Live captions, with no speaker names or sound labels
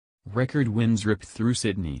Record winds ripped through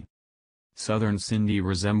Sydney. Southern Sydney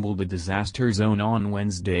resembled a disaster zone on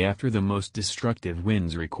Wednesday after the most destructive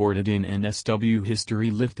winds recorded in NSW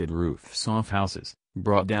history lifted roofs off houses,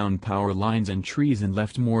 brought down power lines and trees and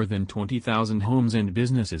left more than 20,000 homes and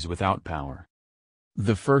businesses without power.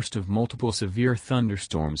 The first of multiple severe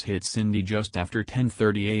thunderstorms hit Sydney just after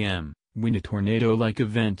 10:30 a.m., when a tornado-like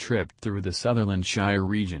event tripped through the Sutherland Shire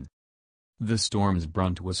region. The storm's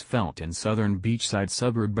brunt was felt in southern beachside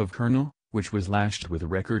suburb of Kurnell, which was lashed with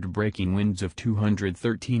record-breaking winds of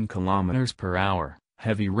 213 km/h,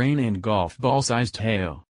 heavy rain and golf ball-sized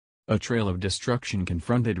hail. A trail of destruction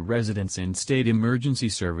confronted residents and state emergency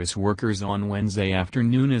service workers on Wednesday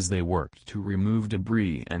afternoon as they worked to remove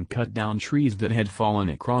debris and cut down trees that had fallen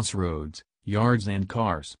across roads, yards and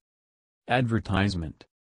cars. Advertisement.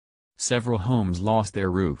 Several homes lost their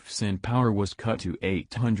roofs and power was cut to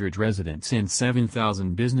 800 residents and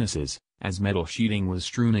 7,000 businesses, as metal sheeting was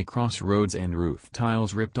strewn across roads and roof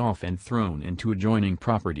tiles ripped off and thrown into adjoining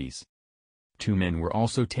properties. 2 men were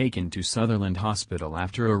also taken to Sutherland Hospital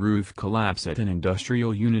after a roof collapse at an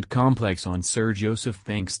industrial unit complex on Sir Joseph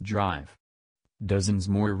Banks Drive. Dozens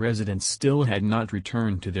more residents still had not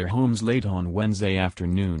returned to their homes late on Wednesday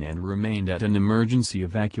afternoon and remained at an emergency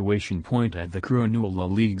evacuation point at the Kurnell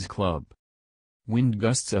Leagues Club. Wind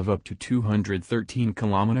gusts of up to 213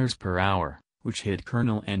 km/h, which hit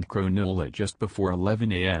Kurnell and Kurnell at just before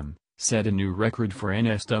 11 a.m., set a new record for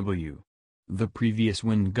NSW. The previous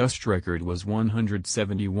wind gust record was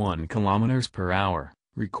 171 km/h,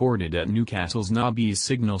 recorded at Newcastle's Nobby's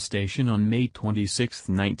signal station on May 26,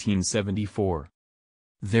 1974.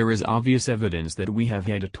 There is obvious evidence that we have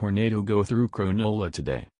had a tornado go through Kurnell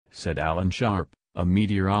today, said Alan Sharp, a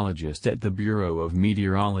meteorologist at the Bureau of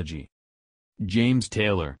Meteorology. James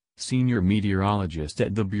Taylor, senior meteorologist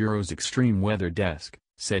at the Bureau's Extreme Weather Desk,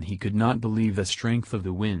 said he could not believe the strength of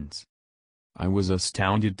the winds. I was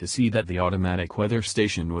astounded to see that the automatic weather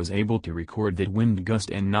station was able to record that wind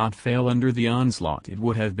gust and not fail under the onslaught it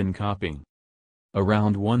would have been copying.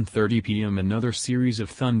 Around 1:30 p.m. another series of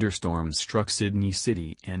thunderstorms struck Sydney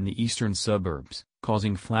City and the eastern suburbs,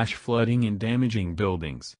 causing flash flooding and damaging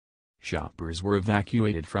buildings. Shoppers were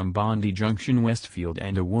evacuated from Bondi Junction Westfield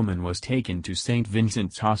and a woman was taken to St.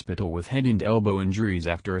 Vincent's Hospital with head and elbow injuries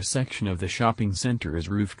after a section of the shopping center's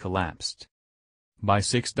roof collapsed. By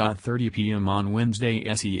 6:30 p.m. on Wednesday,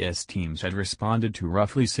 SES teams had responded to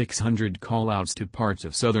roughly 600 call-outs to parts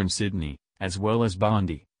of southern Sydney, as well as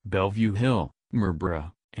Bondi, Bellevue Hill,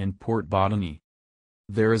 Marlborough, and Port Botany.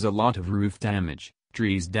 There is a lot of roof damage,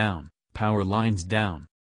 trees down, power lines down.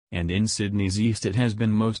 And in Sydney's east it has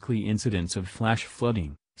been mostly incidents of flash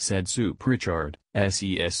flooding, said Sue Pritchard,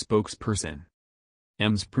 SES spokesperson.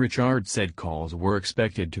 Ms. Pritchard said calls were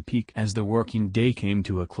expected to peak as the working day came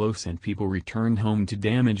to a close and people returned home to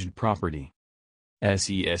damaged property.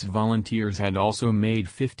 SES volunteers had also made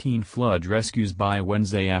 15 flood rescues by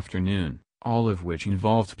Wednesday afternoon, all of which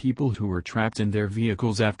involved people who were trapped in their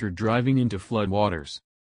vehicles after driving into floodwaters.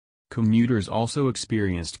 Commuters also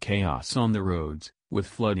experienced chaos on the roads, with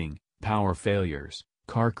flooding, power failures,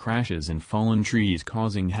 car crashes and fallen trees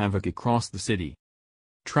causing havoc across the city.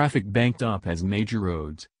 Traffic banked up as major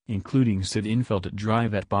roads, including Sid Infelt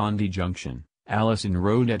Drive at Bondi Junction, Allison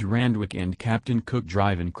Road at Randwick and Captain Cook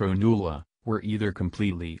Drive in Cronulla, were either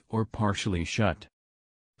completely or partially shut.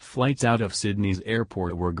 Flights out of Sydney's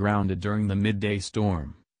airport were grounded during the midday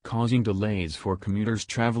storm, causing delays for commuters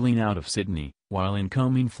travelling out of Sydney, while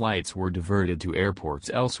incoming flights were diverted to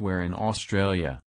airports elsewhere in Australia.